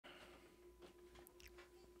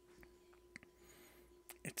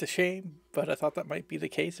It's a shame, but I thought that might be the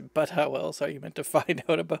case. But how else are you meant to find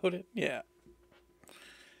out about it? Yeah.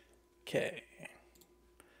 Okay.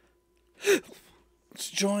 Let's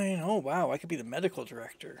join. Oh, wow. I could be the medical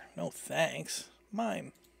director. No thanks.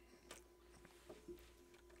 Mime.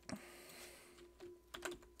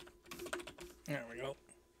 There we go.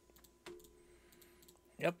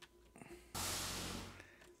 Yep.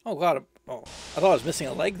 Oh, God. Oh, I thought I was missing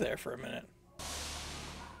a leg there for a minute.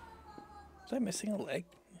 Was I missing a leg?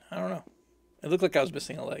 I don't know. It looked like I was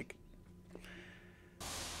missing a leg.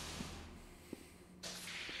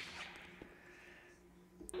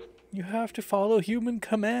 You have to follow human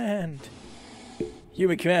command.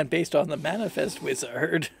 Human command based on the manifest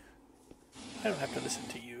wizard. I don't have to listen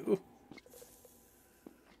to you.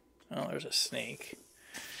 Oh, there's a snake.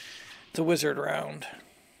 It's a wizard round.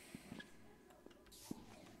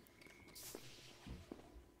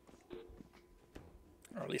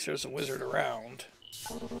 Or at least there's a wizard around.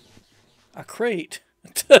 A crate.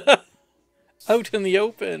 Out in the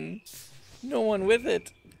open. No one with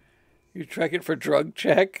it. You track it for drug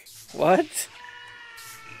check? What?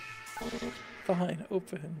 Fine,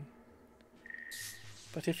 open.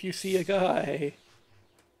 But if you see a guy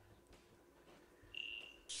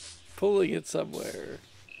pulling it somewhere,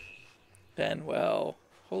 then, well,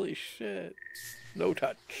 holy shit. No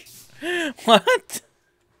touch. What?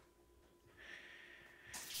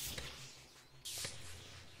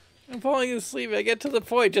 I'm falling asleep. I get to the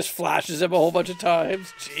point. Just flashes him a whole bunch of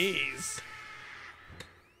times. Jeez.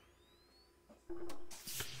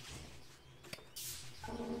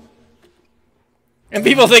 And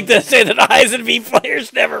people think they say that Eyes and V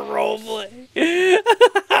players never roleplay.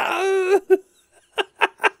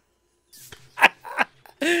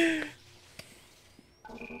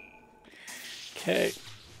 Okay.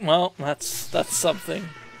 Well, that's something.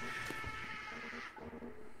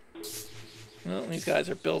 Well, these guys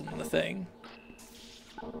are building the thing.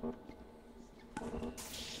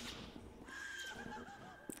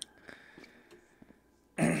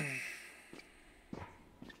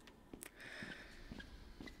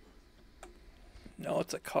 No,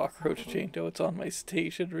 it's a cockroach, Jinto. It's on my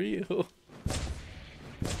station reel.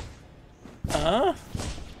 Huh?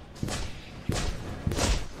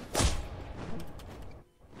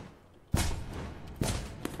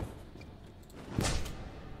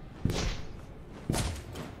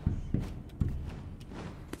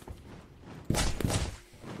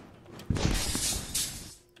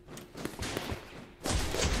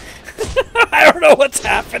 I don't know what's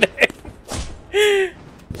happening.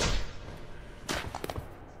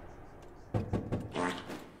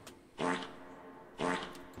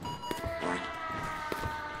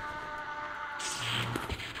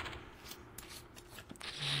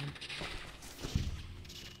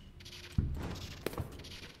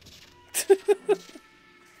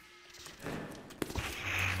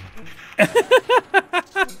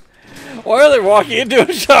 Why are they walking into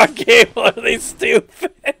a shot game? Are they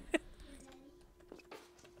stupid?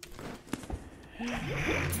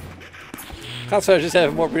 That's why I just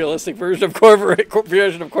have a more realistic version of corporate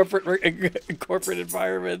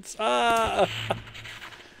environments. Ah.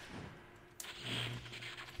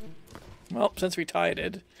 Well, since we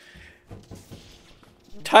tided,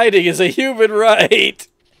 tiding is a human right.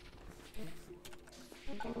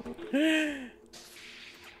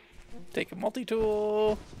 Take a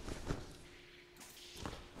multi-tool.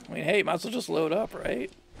 I mean, hey, might as well just load up,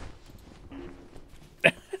 right?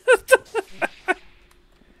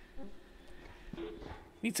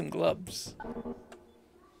 Need some gloves.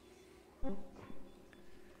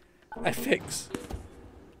 I fix.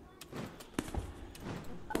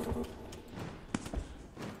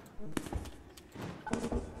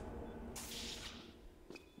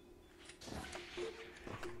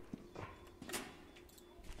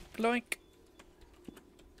 Bloink.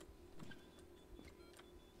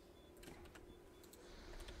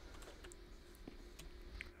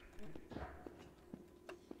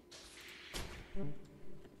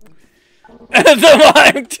 The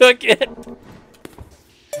mime took it.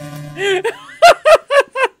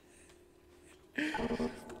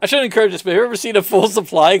 I shouldn't encourage this, but have you ever seen a full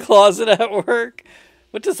supply closet at work?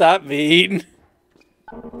 What does that mean?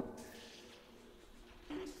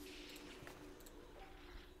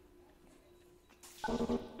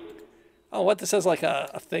 Oh, what? This has like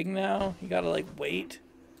a thing now? You gotta like wait.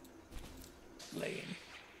 Lame.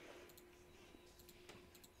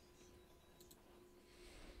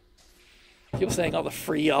 People saying all the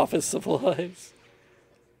free office supplies.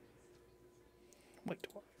 Wait.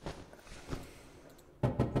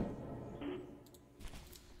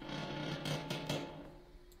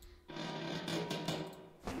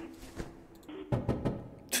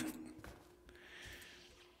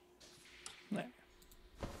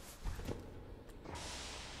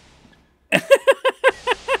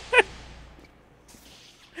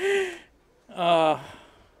 That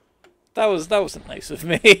wasn't nice of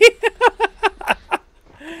me.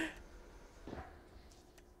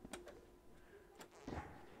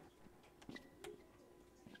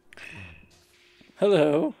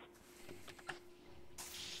 Hello.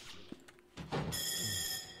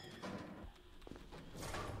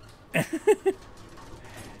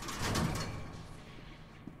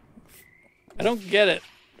 I don't get it.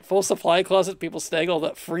 Full supply closet, people snag all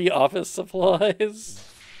that free office supplies.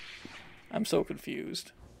 I'm so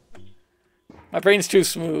confused. My brain's too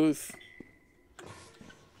smooth.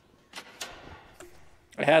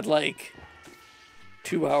 I had like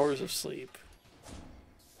 2 hours of sleep.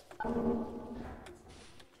 Oh,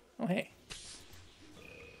 hey.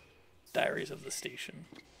 Diaries of the Station.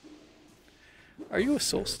 Are you a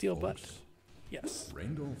soul steel butt? Yes.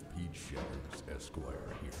 Randolph P. Shatters,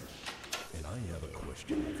 Esquire here. And I have a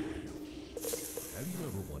question for you. Have you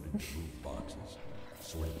ever wanted to move boxes,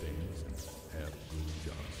 sort things, and have good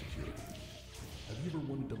job security? Have you ever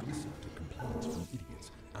wanted to listen to complaints from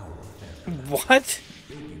idiots hour after hour? What?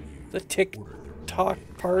 Begging you The Tik to order their Tok way?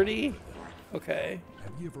 party? Okay.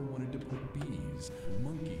 Have you ever wanted to put bees,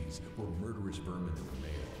 monkeys, or murderous vermin in the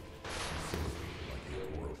mail? Simply like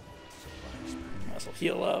a horrible surprise package. Might as well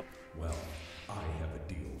heal up. Well, I have a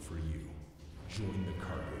deal for you. Join the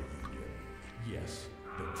cargo union. Yes,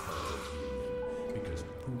 the cargo union. Because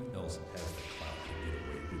who else has the clout to get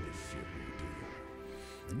away with this shit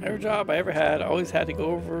we do? Every job I ever had always had to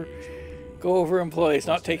go over employees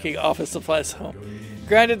not taking office supplies home.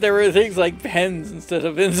 Granted, there were things like pens instead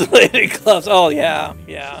of insulated gloves. Oh yeah,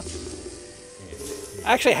 yeah.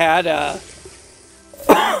 I actually had an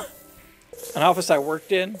office I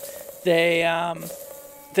worked in. They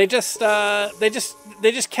just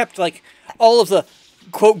kept like all of the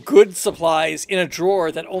quote good supplies in a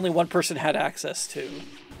drawer that only one person had access to.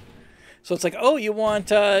 So it's like, oh, you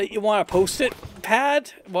want a Post-it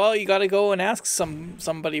pad? Well, you got to go and ask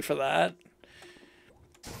somebody for that,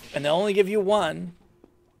 and they'll only give you one,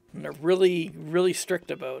 and they're really, really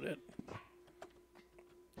strict about it.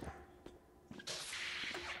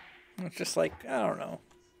 It's just like, I don't know.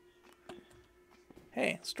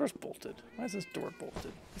 Hey, this door's bolted. Why is this door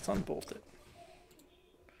bolted? Let's unbolt it.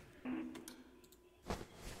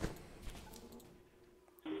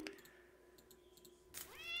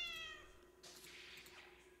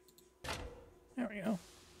 There we go.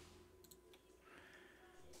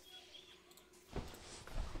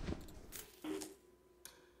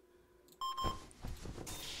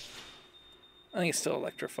 I think it's still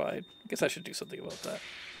electrified. I guess I should do something about that.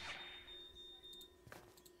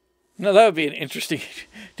 No, that would be an interesting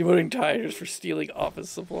demoting tires for stealing office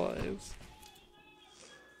supplies.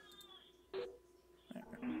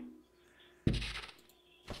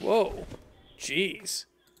 Whoa. Jeez.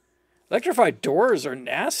 Electrified doors are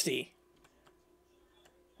nasty.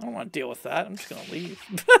 I don't want to deal with that. I'm just going to leave.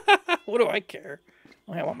 What do I care?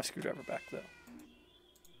 Oh, I want my screwdriver back, though.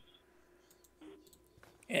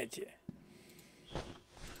 Yeah.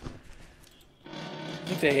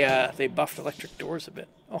 I think they buffed electric doors a bit.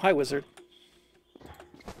 Oh, hi, wizard.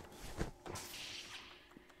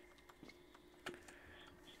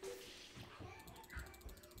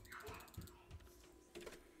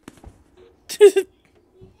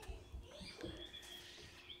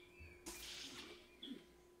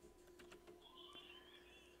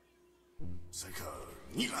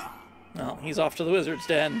 Oh, he's off to the wizard's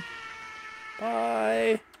den.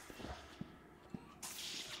 Bye.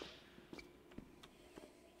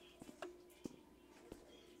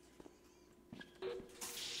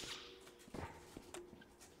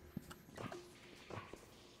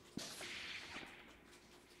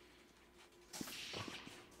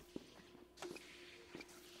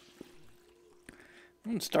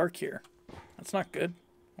 It's dark here. That's not good.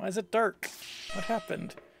 Why is it dark? What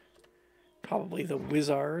happened? Probably the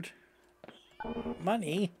wizard.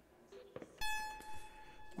 Money?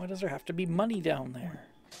 Why does there have to be money down there?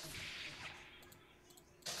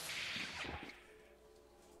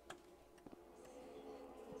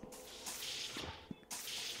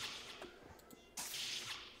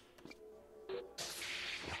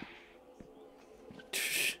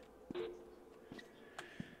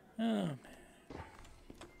 Oh, man.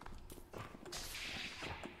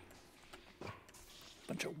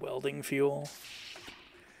 Bunch of welding fuel.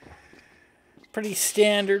 Pretty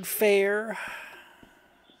standard fare.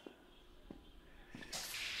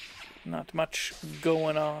 Not much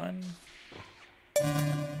going on.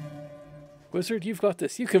 Wizard, you've got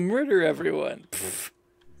this. You can murder everyone. Pfft.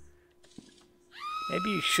 Maybe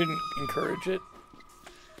you shouldn't encourage it.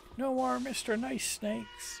 No more Mr. Nice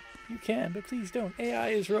Snakes. You can, but please don't. AI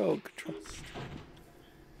is rogue. Trust.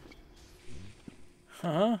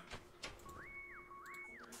 Huh?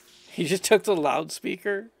 He just took the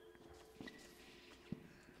loudspeaker?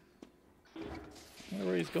 I wonder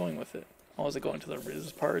where he's going with it. Oh, is it going to the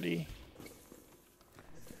Riz party?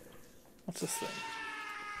 What's this thing?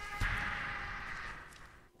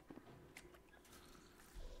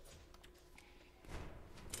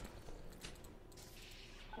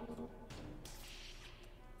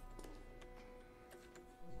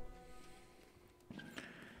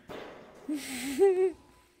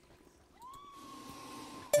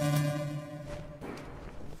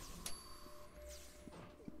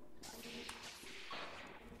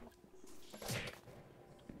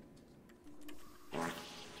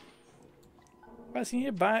 I need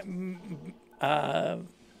to buy.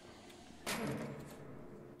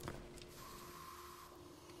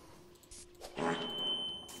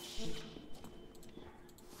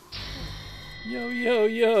 Yo, yo,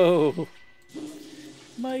 yo.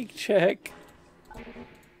 Mic check.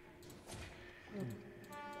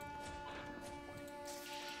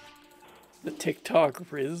 The TikTok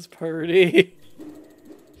Riz party.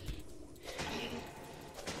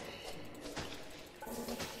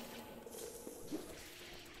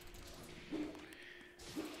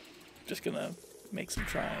 Just gonna make some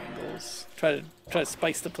triangles. Try to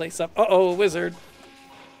spice the place up. Uh-oh, wizard.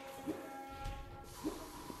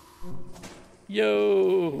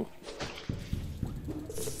 Yo.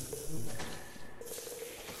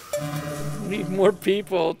 We need more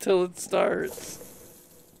people till it starts.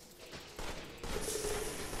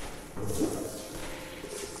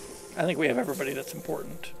 I think we have everybody that's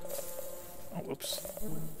important. Oh, whoops.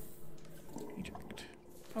 Eject.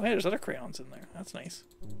 Oh, hey, there's other crayons in there. That's nice.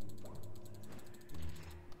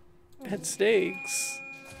 Head stakes.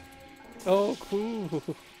 Oh, cool.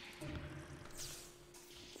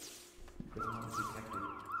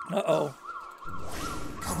 Uh-oh.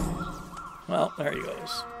 Well, there he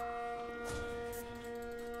goes.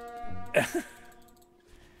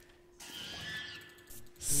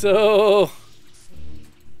 So,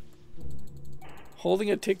 holding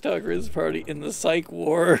a TikTok Riz party in the psych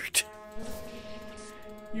ward.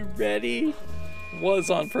 You ready? Was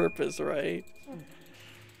on purpose, right?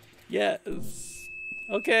 Yes.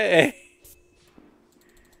 Okay.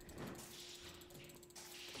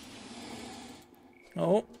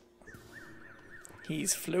 Oh.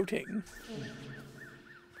 He's floating.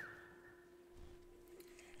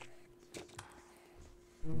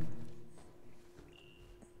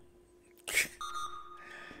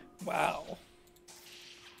 Wow.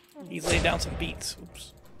 He's laid down some beats.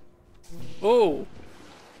 Oops. Oh.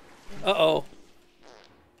 Uh-oh.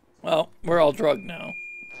 Well, we're all drugged now.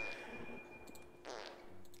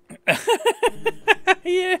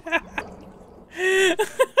 Yeah.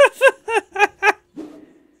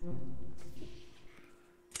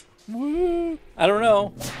 Woo. I don't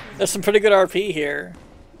know. There's some pretty good RP here.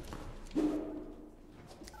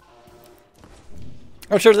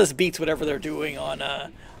 I'm sure this beats whatever they're doing on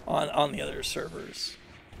the other servers.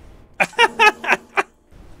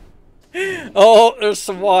 Oh, there's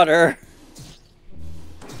some water.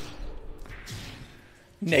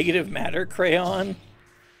 Negative matter crayon.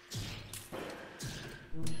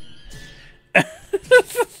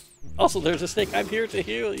 Also, there's a snake. I'm here to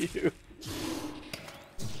heal you.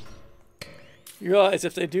 You realize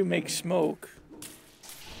if they do make smoke.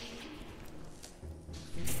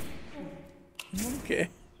 Okay.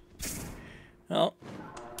 Well,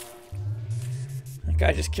 that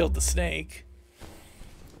guy just killed the snake.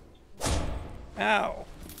 Ow.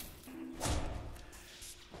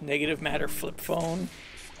 Negative matter flip phone.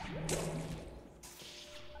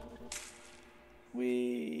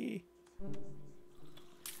 Whee.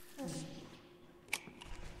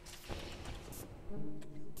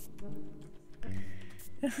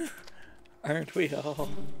 Aren't we all?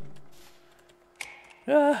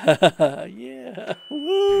 Ah, yeah.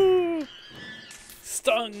 Woo!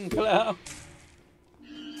 Stung clown.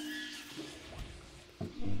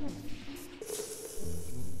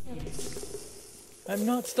 I'm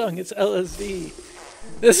not stung, it's LSD.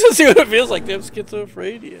 This is what it feels like to have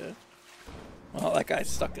schizophrenia. Oh, that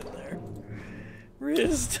guy's stuck in there.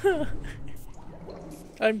 Wrist.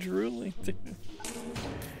 I'm drooling too.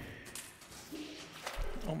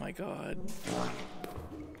 Oh my god.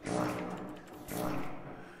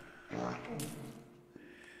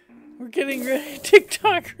 We're getting ready.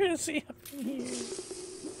 TikTok crazy up in here.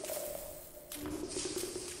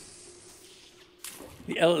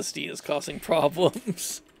 The LSD is causing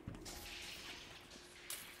problems.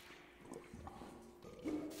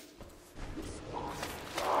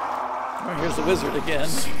 Oh, here's the wizard again.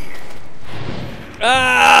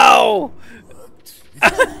 Ow!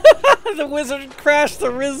 The wizard crashed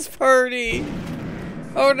the Riz party!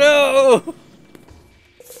 Oh no!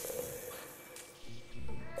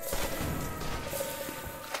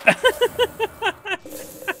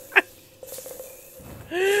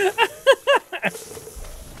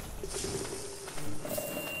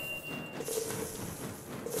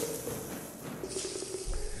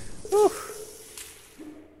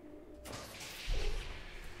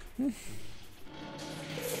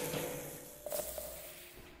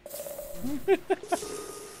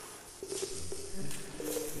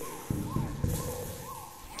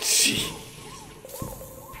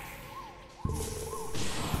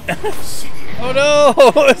 Oh no!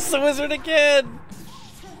 It's the wizard again!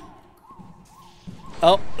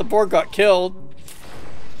 Oh, the board got killed.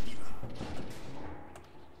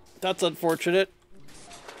 That's unfortunate.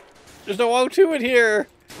 There's no O2 in here!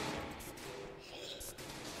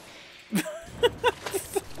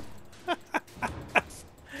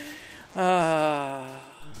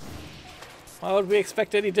 Why would we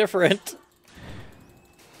expect any different?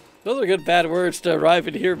 Those are good bad words to arrive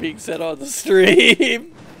in here being said on the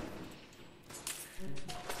stream.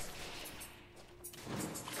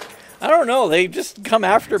 I don't know, they just come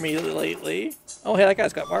after me lately. Oh hey, that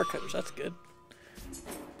guy's got wire cutters, that's good.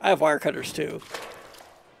 I have wire cutters too.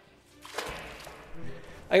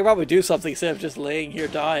 I could probably do something instead of just laying here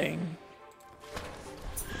dying.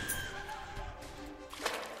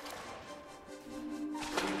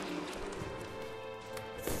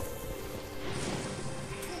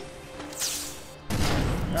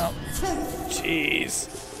 No. Jeez.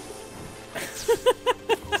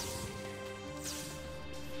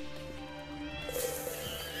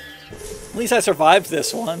 At least I survived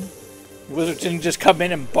this one. The wizard didn't just come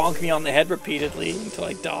in and bonk me on the head repeatedly until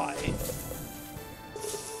I die.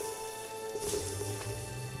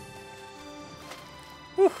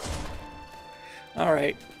 Whew.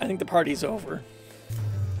 Alright, I think the party's over.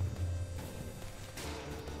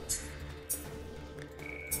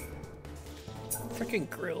 Freaking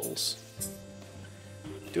grills.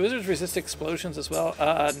 Do wizards resist explosions as well?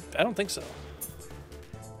 I don't think so.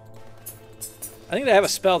 I think they have a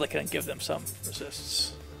spell that can give them some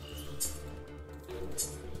resists.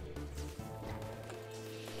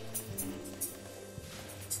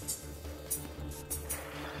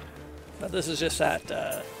 But this is just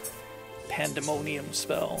that pandemonium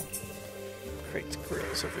spell. Creates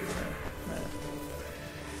grills everywhere.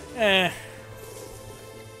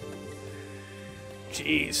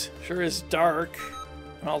 Jeez, sure is dark.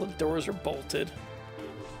 And all the doors are bolted.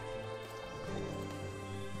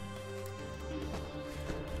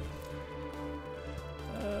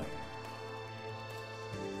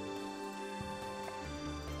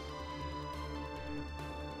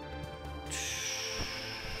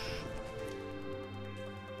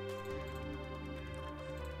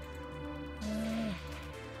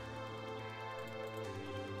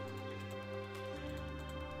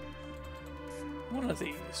 One of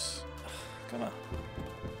these. Come on.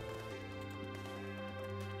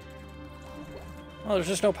 Oh, there's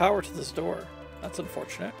just no power to this door. That's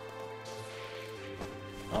unfortunate.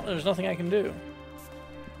 Oh, there's nothing I can do.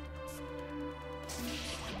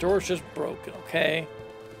 The door's just broken, okay?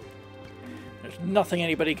 There's nothing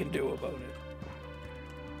anybody can do about it.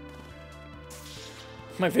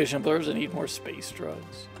 My vision blurs. I need more space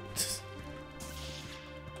drugs.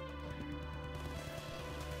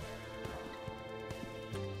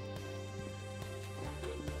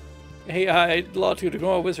 Hey, Law 2 to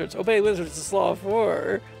go on wizards. Obey wizards, it's Law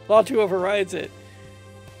 4. Law 2 overrides it.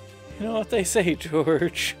 You know what they say,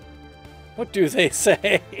 George? What do they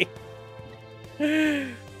say?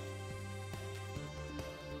 The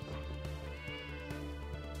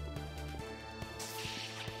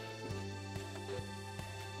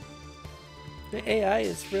AI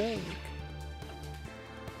is rogue.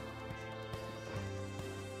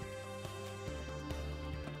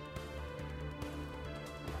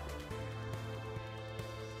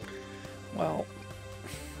 Well,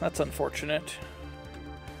 that's unfortunate.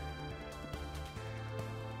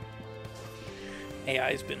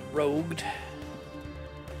 AI's been rogued.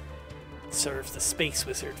 It serves the Space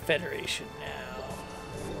Wizard Federation now.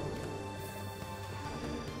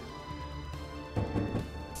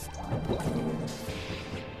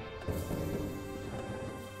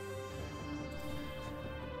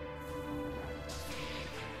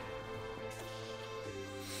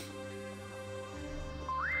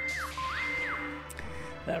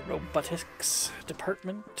 That robotics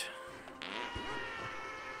department.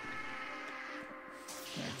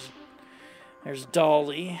 There's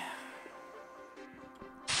Dolly.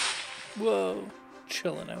 Whoa,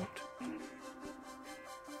 chilling out.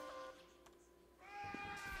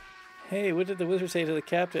 Hey, what did the wizard say to the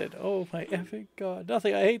captain? Oh my effing god.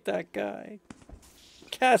 Nothing, I hate that guy.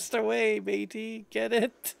 Cast away, matey. Get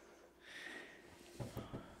it?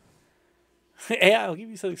 AI will give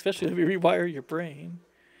you something special if you rewire your brain.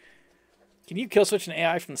 Can you kill switch an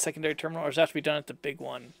AI from the secondary terminal, or does that have to be done at the big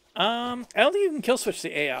one? I don't think you can kill switch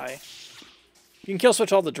the AI. You can kill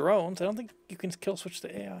switch all the drones. I don't think you can kill switch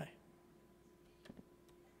the AI.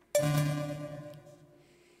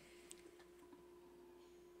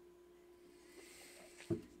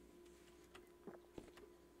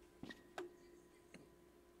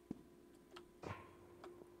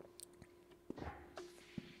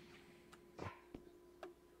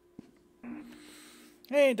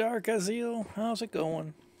 Hey, Dark Azil, how's it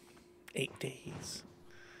going? 8 days.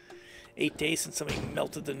 8 days since somebody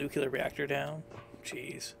melted the nuclear reactor down.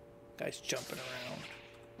 Jeez. Guy's jumping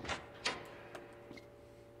around.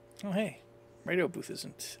 Oh, hey. Radio booth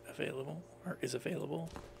isn't available. Or is available.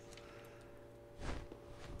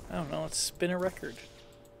 I don't know. Let's spin a record.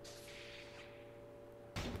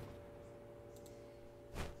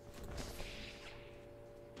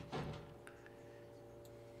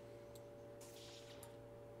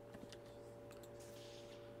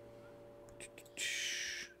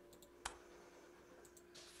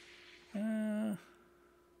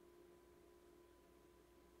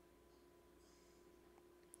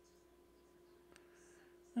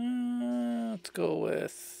 Let's go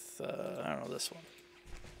with, I don't know, this one.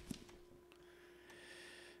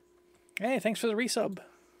 Hey, thanks for the resub.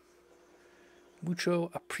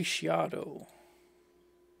 Mucho apreciado.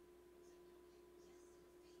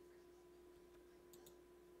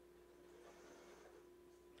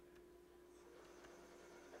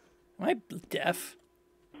 Am I deaf?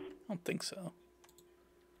 I don't think so.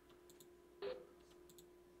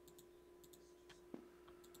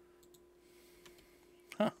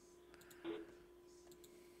 Huh.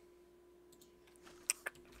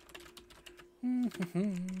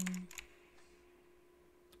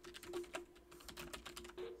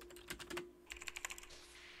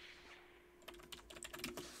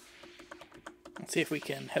 Let's see if we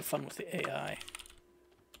can have fun with the AI.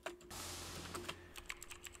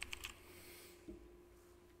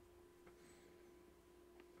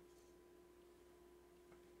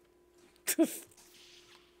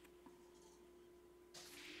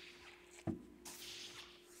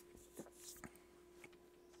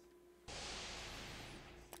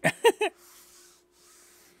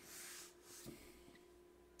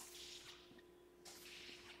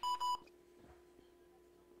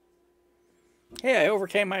 Hey, I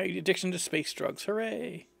overcame my addiction to space drugs.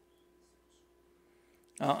 Hooray!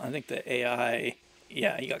 Oh, I think the AI...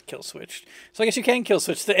 Yeah, you got kill switched. So I guess you can kill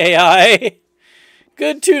switch the AI.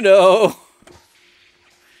 Good to know.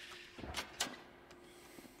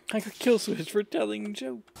 I got kill switched for telling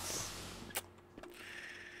jokes.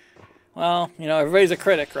 Well, you know, everybody's a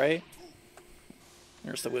critic, right?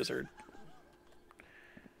 There's the wizard.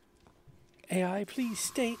 AI, please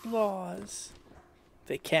state laws.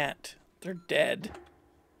 They can't. They're dead.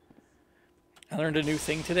 I learned a new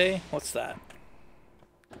thing today. What's that?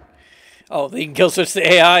 Oh, they can kill switch the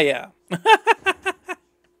AI, yeah.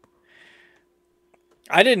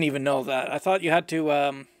 I didn't even know that. I thought you had to,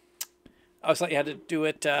 I thought you had to do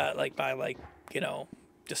it, like, by, like, you know,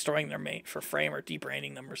 destroying their mate for frame or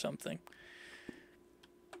debraining them or something.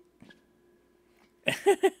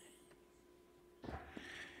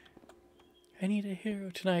 I need a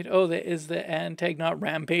hero tonight. Oh, is the Antag not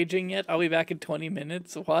rampaging yet? I'll be back in 20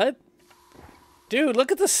 minutes. What? Dude,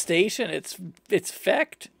 look at the station. It's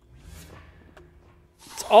fecked.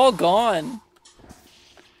 It's all gone.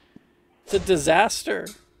 It's a disaster.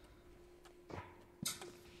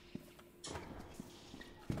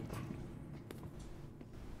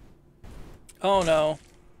 Oh no.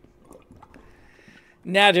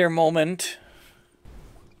 Nadir moment.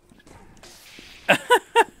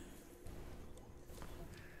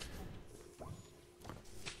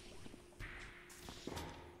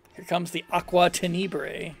 Here comes the Aqua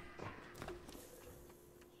Tenebrae.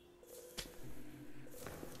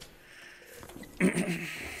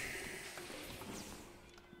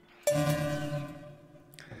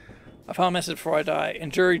 I found a message before I die.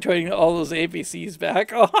 And jury trading all those ABCs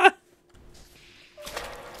back. Oh.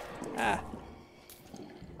 Ah.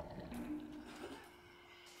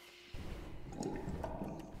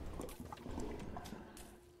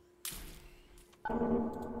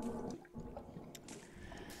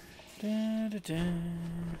 Da, da, da.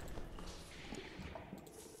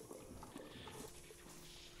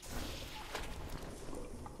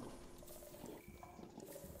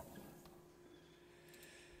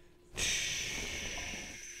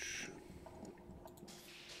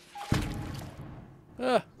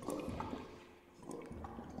 Ah.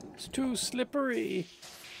 It's too slippery.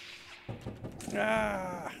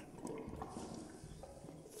 Ah.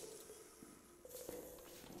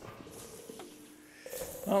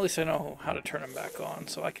 Well, at least I know how to turn them back on,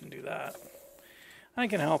 so I can do that. I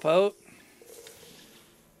can help out.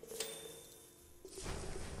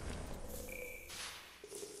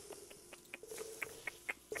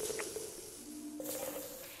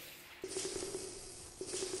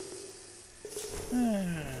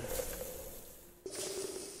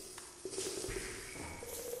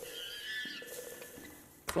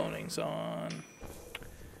 Cloning's on.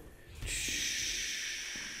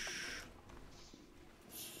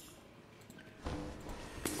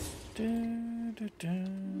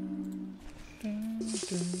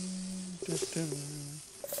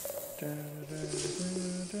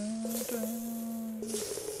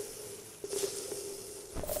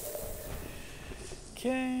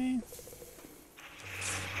 Okay.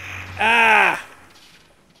 Ah!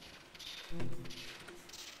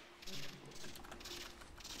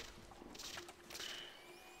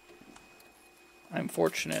 I'm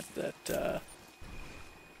fortunate that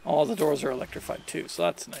all the doors are electrified too, so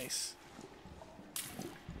that's nice.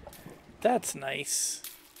 That's nice.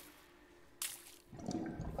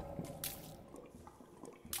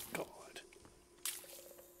 God.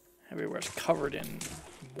 Everywhere's covered in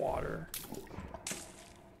water.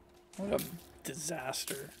 What a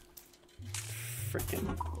disaster.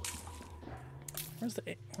 Freaking. Where's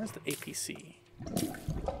the APC?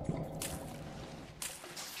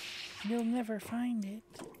 You'll never find it.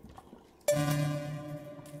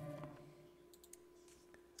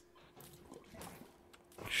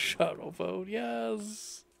 Shuttle vote,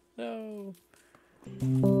 yes. No.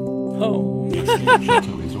 Home.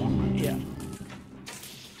 Yeah.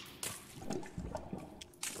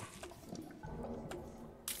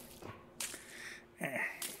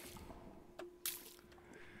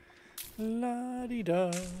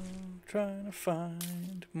 La-di-da, trying to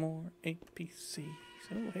find more APCs.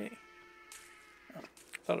 Oh, hey. Oh,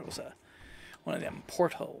 I thought it was one of them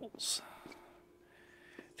portholes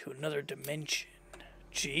to another dimension.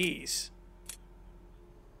 Jeez.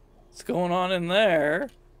 What's going on in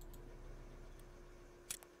there?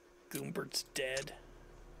 Goombert's dead.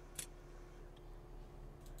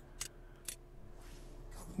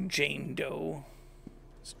 Jane Doe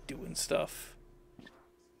is doing stuff.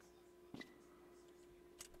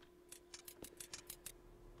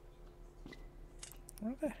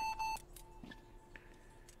 Where are they?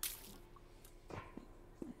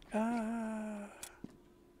 Ah.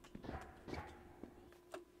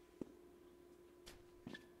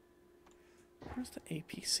 Where's the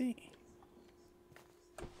APC?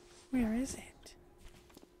 Where is it?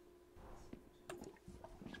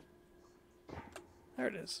 There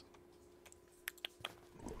it is.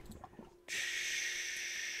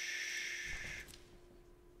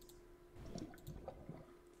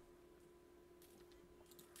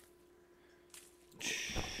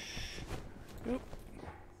 Oop.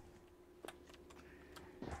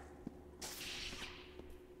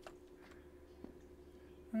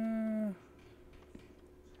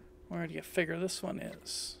 Where do you figure this one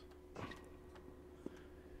is?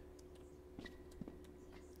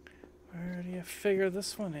 Where do you figure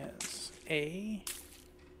this one is? A.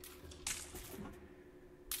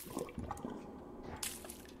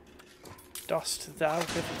 Dost thou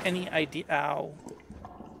have any idea? Ow.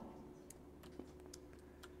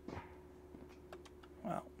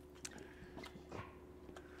 Well.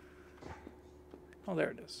 Oh,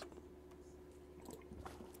 there it is.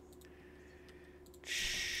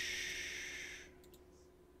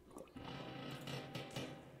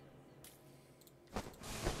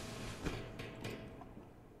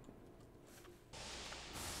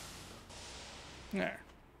 There.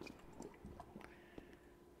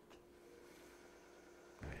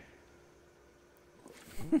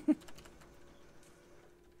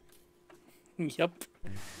 Yep.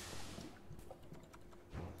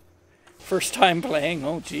 First time playing.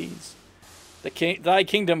 Oh, jeez. Thy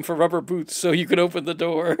kingdom for rubber boots, so you could open the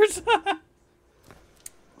doors.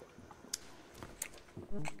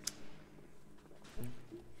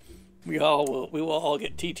 We will all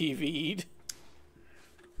get TTV'd.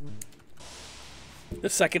 The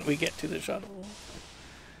second we get to the shuttle.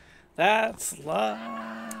 That's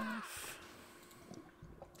life.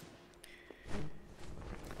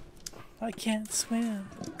 I can't swim.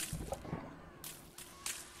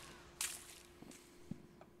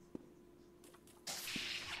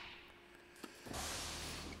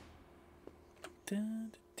 Dun,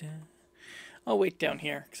 dun, dun. I'll wait down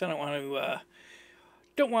here because I don't want to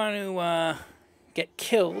get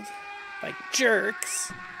killed Like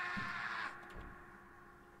jerks.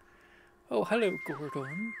 Oh, hello,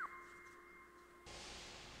 Gordon.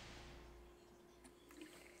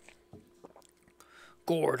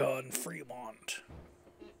 Gordon Fremont.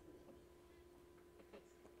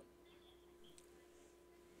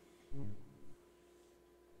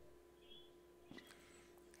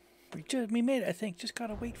 We made it, I think. Just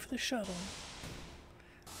gotta wait for the shuttle.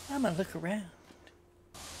 I'm gonna look around.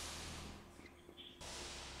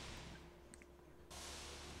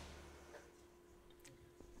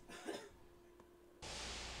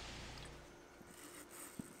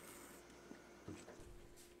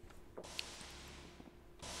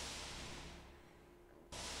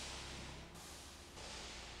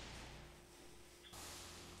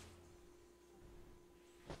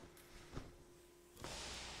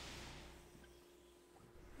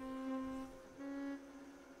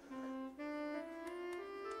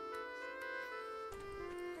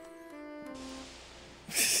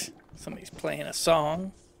 Somebody's playing a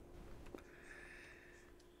song.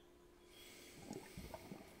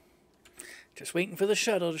 Just waiting for the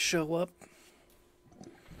shuttle to show up.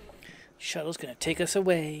 Shuttle's gonna take us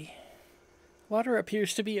away. Water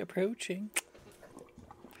appears to be approaching.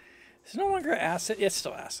 It's no longer acid. It's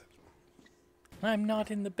still acid. I'm not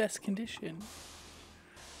in the best condition.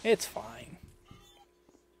 It's fine.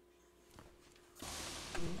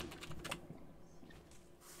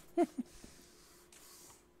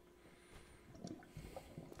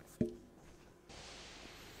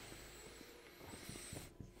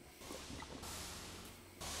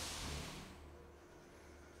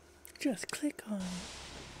 Just click on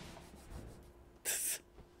it.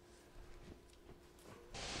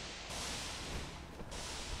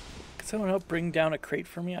 Can someone help bring down a crate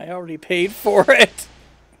for me? I already paid for it.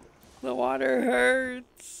 The water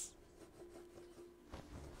hurts.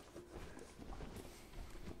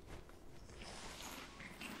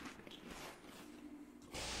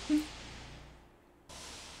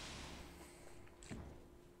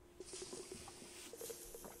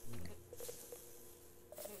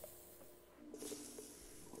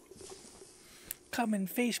 Come and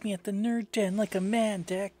face me at the nerd den like a man,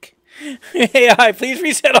 Dick. AI, please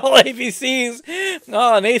reset all ABCs.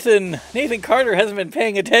 Oh, Nathan Carter hasn't been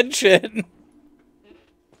paying attention.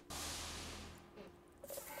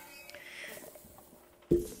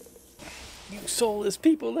 You soulless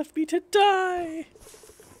people left me to die.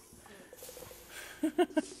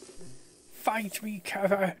 Fight me,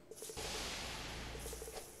 cover.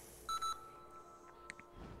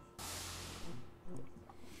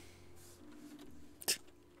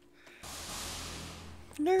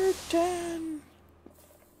 Nerd Den.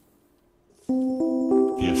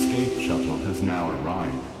 The escape shuttle has now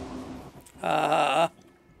arrived.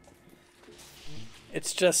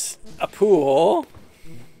 It's just a pool.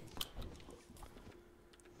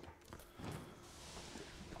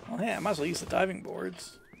 Oh yeah, I might as well use the diving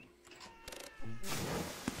boards.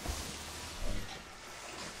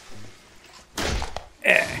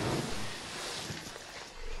 Eh.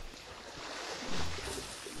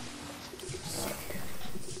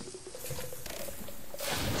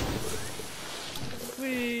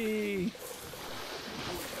 Whee!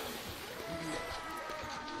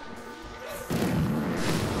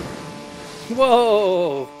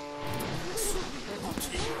 Whoa!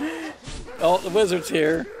 Oh, the wizard's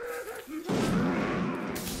here.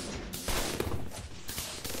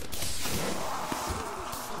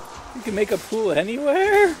 You can make a pool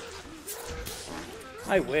anywhere?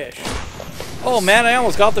 I wish. Oh man, I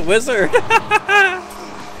almost got the wizard!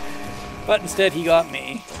 But instead he got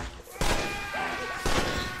me.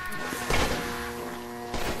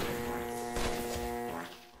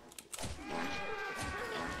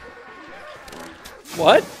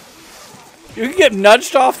 What? You can get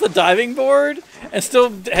nudged off the diving board and still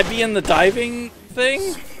be in the diving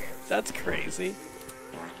thing? That's crazy.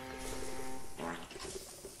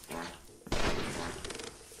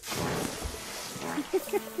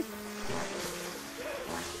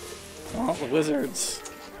 Oh, the wizards.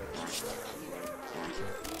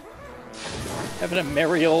 Having a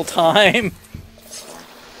merry old time.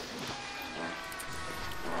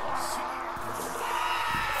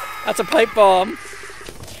 That's a pipe bomb.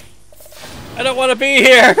 I don't want to be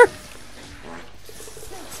here.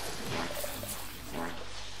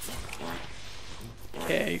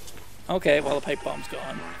 Okay. Okay, well the pipe bomb's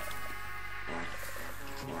gone.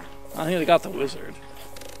 I think they got the wizard.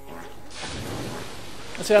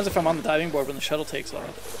 Let's see what happens if I'm on the diving board when the shuttle takes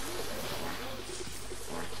off.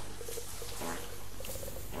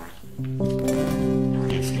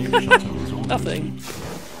 Nothing.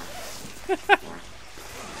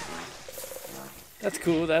 That's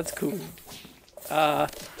cool, that's cool.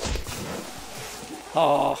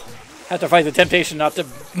 Oh, have to fight the temptation not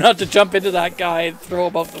to jump into that guy and throw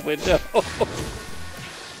him out the window.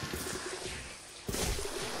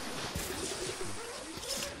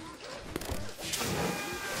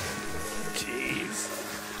 Jeez.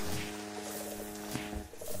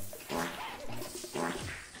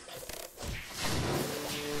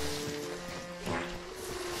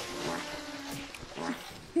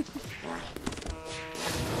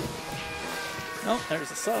 Oh,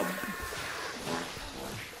 there's a sub.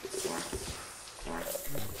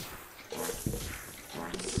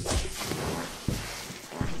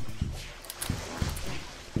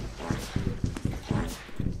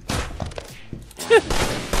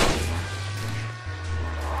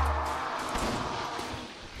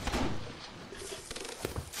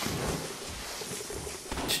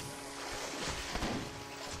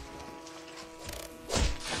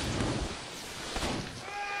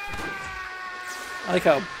 I like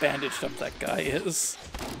how bandaged up that guy is.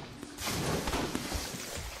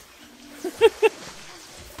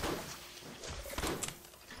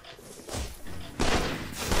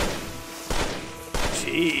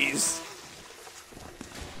 Jeez.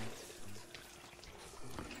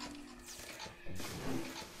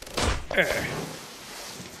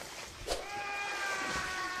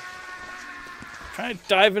 Trying to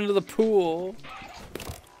dive into the pool.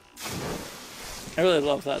 I really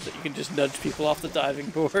love that you can just nudge people off the diving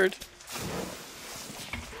board.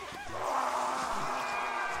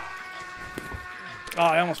 Oh,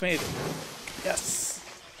 I almost made it. Yes.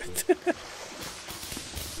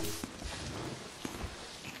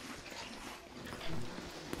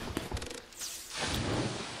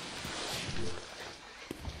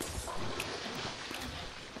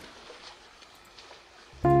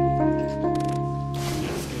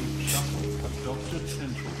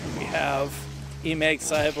 We have Emeg,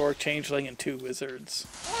 Cyborg, Changeling, and 2 wizards.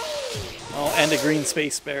 Oh, and a green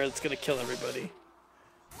space bear that's gonna kill everybody.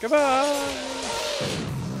 Goodbye!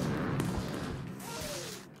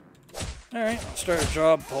 Alright, I'll start a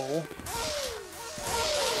job poll.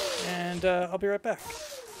 And I'll be right back.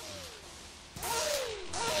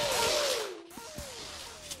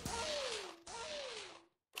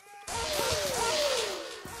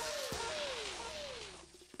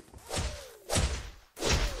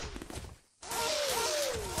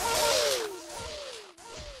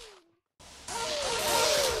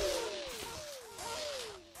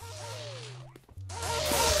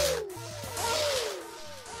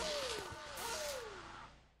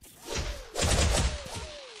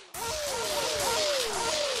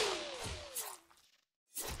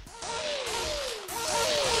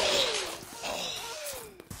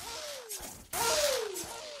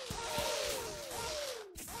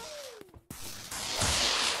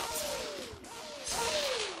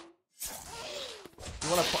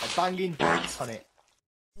 You want to put a banging dance on it?